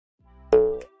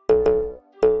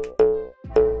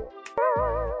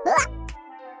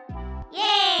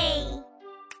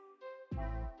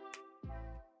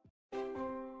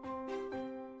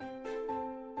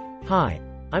Hi,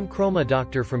 I'm Chroma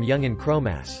Doctor from Young &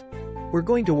 Chromas. We're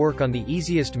going to work on the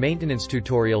easiest maintenance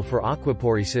tutorial for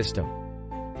aquapuri system.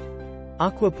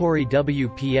 Aquapuri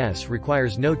WPS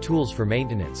requires no tools for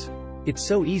maintenance. It's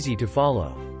so easy to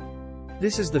follow.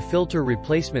 This is the filter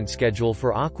replacement schedule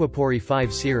for Aquapuri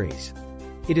 5 series.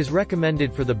 It is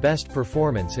recommended for the best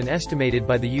performance and estimated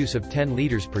by the use of 10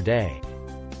 liters per day.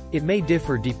 It may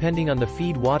differ depending on the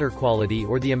feed water quality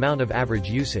or the amount of average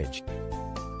usage.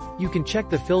 You can check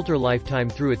the filter lifetime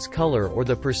through its color or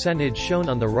the percentage shown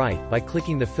on the right by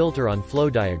clicking the filter on flow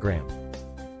diagram.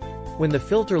 When the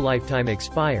filter lifetime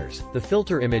expires, the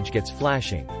filter image gets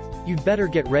flashing. You'd better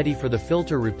get ready for the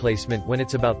filter replacement when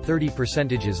it's about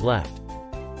 30% is left.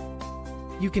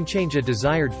 You can change a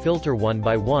desired filter one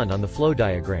by one on the flow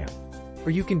diagram. Or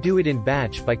you can do it in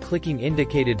batch by clicking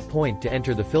indicated point to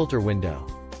enter the filter window.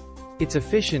 It's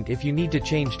efficient if you need to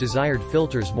change desired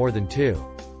filters more than 2.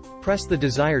 Press the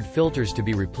desired filters to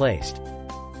be replaced.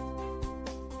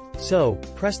 So,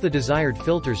 press the desired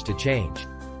filters to change.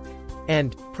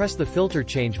 And, press the filter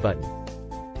change button.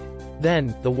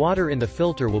 Then, the water in the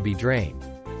filter will be drained.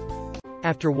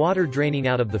 After water draining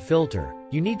out of the filter,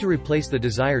 you need to replace the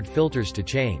desired filters to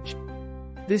change.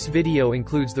 This video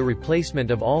includes the replacement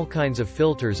of all kinds of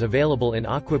filters available in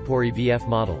Aquapuri VF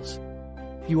models.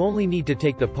 You only need to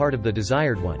take the part of the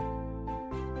desired one.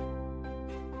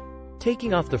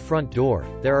 Taking off the front door,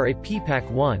 there are a P-Pack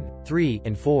 1, 3,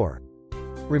 and 4.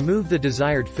 Remove the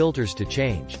desired filters to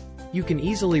change. You can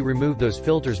easily remove those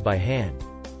filters by hand.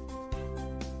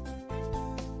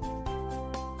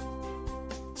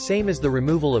 Same as the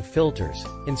removal of filters,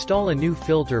 install a new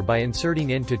filter by inserting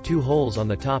into 2 holes on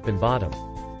the top and bottom.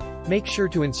 Make sure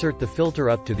to insert the filter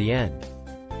up to the end.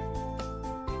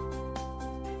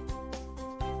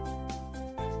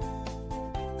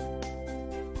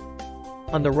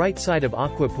 On the right side of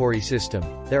Aquapuri system,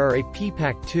 there are a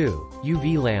P-Pack 2,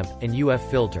 UV lamp, and UF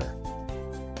filter.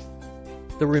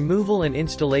 The removal and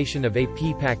installation of a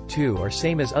P-Pack 2 are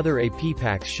same as other AP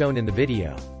packs shown in the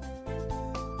video.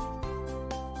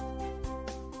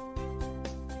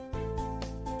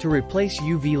 To replace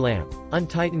UV lamp,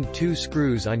 untighten 2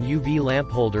 screws on UV lamp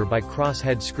holder by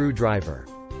crosshead screwdriver.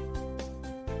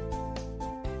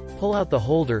 Pull out the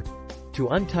holder to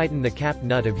untighten the cap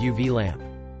nut of UV lamp.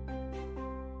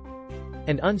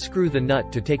 And unscrew the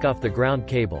nut to take off the ground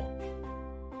cable.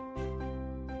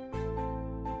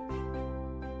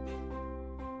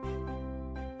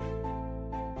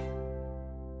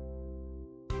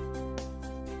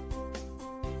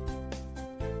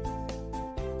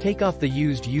 Take off the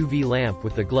used UV lamp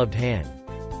with the gloved hand.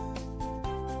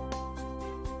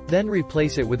 Then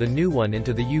replace it with a new one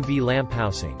into the UV lamp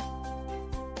housing.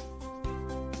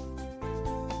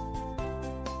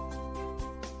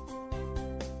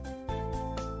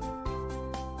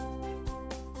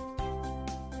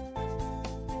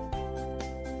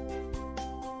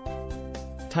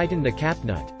 Tighten the cap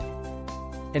nut.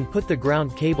 And put the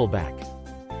ground cable back.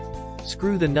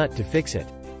 Screw the nut to fix it.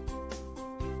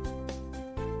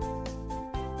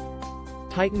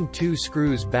 Tighten 2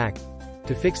 screws back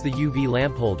to fix the UV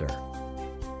lamp holder.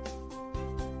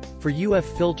 For UF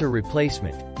filter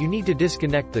replacement, you need to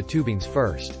disconnect the tubings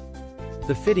first.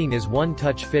 The fitting is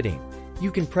one-touch fitting. You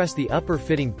can press the upper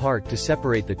fitting part to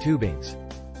separate the tubings.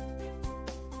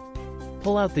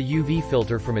 Pull out the UV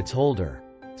filter from its holder.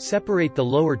 Separate the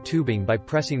lower tubing by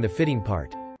pressing the fitting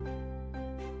part.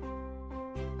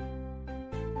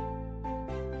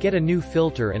 Get a new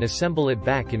filter and assemble it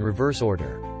back in reverse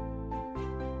order.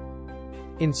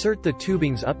 Insert the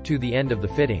tubings up to the end of the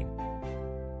fitting.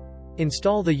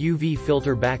 Install the UV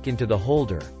filter back into the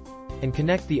holder, and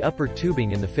connect the upper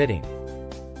tubing in the fitting.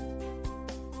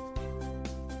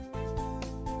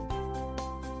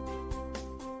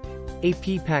 A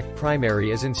P-Pack primary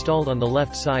is installed on the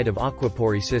left side of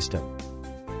Aquapuri system.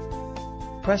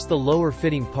 Press the lower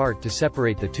fitting part to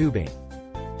separate the tubing.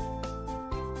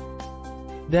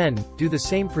 Then, do the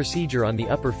same procedure on the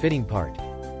upper fitting part.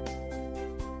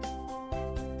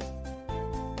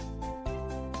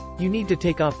 You need to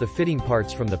take off the fitting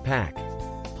parts from the pack.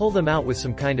 Pull them out with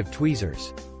some kind of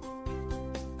tweezers.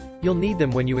 You'll need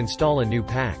them when you install a new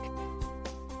pack.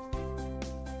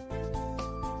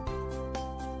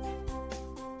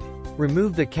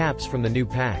 Remove the caps from the new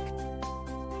pack.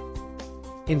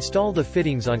 Install the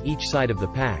fittings on each side of the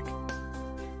pack.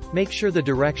 Make sure the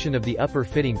direction of the upper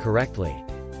fitting correctly.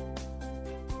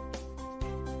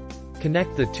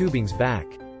 Connect the tubings back.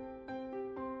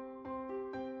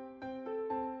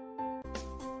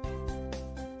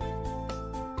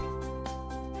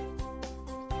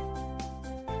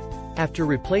 After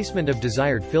replacement of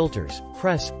desired filters,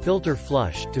 press Filter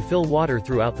Flush to fill water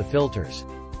throughout the filters.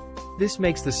 This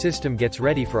makes the system gets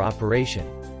ready for operation.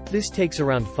 This takes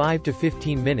around 5 to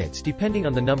 15 minutes depending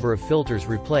on the number of filters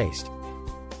replaced.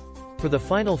 For the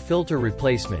final filter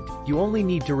replacement, you only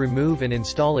need to remove and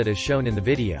install it as shown in the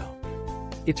video.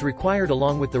 It's required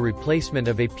along with the replacement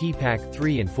of AP Pack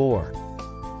 3 and 4.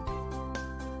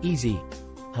 Easy,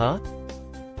 huh?